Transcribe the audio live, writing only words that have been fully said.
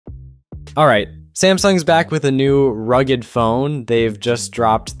Alright, Samsung's back with a new rugged phone. They've just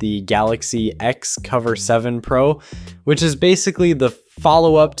dropped the Galaxy XCover7 Pro, which is basically the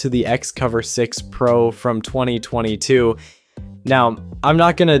follow-up to the XCover6 Pro from 2022. Now, I'm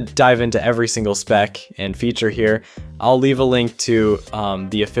not going to dive into every single spec and feature here. I'll leave a link to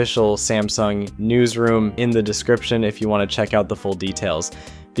the official Samsung newsroom in the description if you want to check out the full details.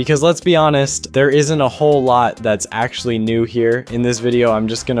 Because let's be honest, there isn't a whole lot that's actually new here. In this video, I'm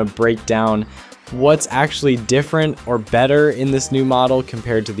just going to break down what's actually different or better in this new model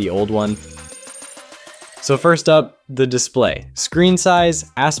compared to the old one. So first up, the display. Screen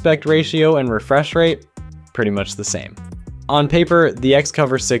size, aspect ratio, and refresh rate, pretty much the same. On paper, the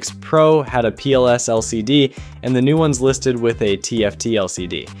XCover6 Pro had a PLS LCD, and the new one's listed with a TFT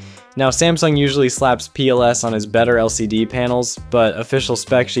LCD. Now, Samsung usually slaps PLS on his better LCD panels, but official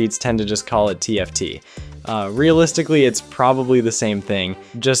spec sheets tend to just call it TFT. Realistically, it's probably the same thing,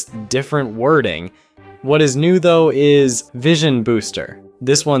 just different wording. What is new though is Vision Booster.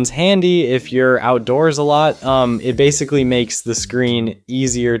 This one's handy if you're outdoors a lot. It basically makes the screen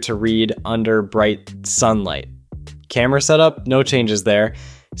easier to read under bright sunlight. Camera setup, no changes there.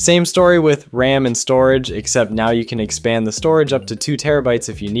 Same story with RAM and storage, except now you can expand the storage up to 2 TB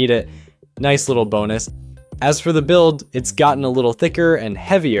if you need it. Nice little bonus. As for the build, it's gotten a little thicker and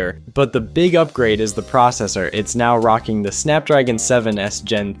heavier, but the big upgrade is the processor. It's now rocking the Snapdragon 7S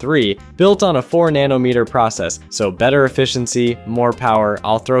Gen 3, built on a 4nm process, so better efficiency, more power.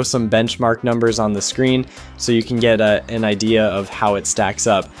 I'll throw some benchmark numbers on the screen so you can get an idea of how it stacks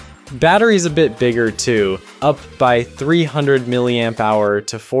up. Battery's a bit bigger too, up by 300 mAh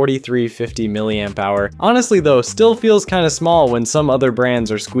to 4350 mAh. Honestly though, still feels kinda small when some other brands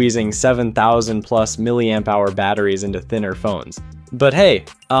are squeezing 7000 plus mAh batteries into thinner phones. But hey,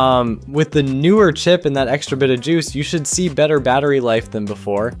 with the newer chip and that extra bit of juice, you should see better battery life than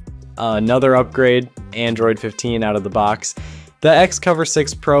before. Another upgrade, Android 15 out of the box. The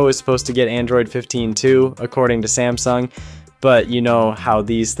XCover6 Pro is supposed to get Android 15 too, according to Samsung. But you know how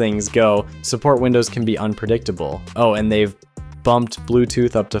these things go. Support windows can be unpredictable. Oh, and they've bumped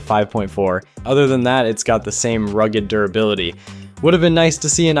Bluetooth up to 5.4. Other than that, it's got the same rugged durability. Would have been nice to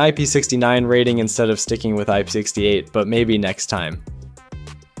see an IP69 rating instead of sticking with IP68, but maybe next time.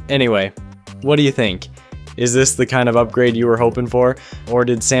 Anyway, what do you think? Is this the kind of upgrade you were hoping for? Or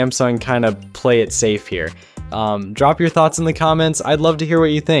did Samsung kind of play it safe here? Drop your thoughts in the comments. I'd love to hear what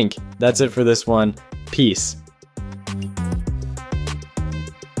you think. That's it for this one. Peace.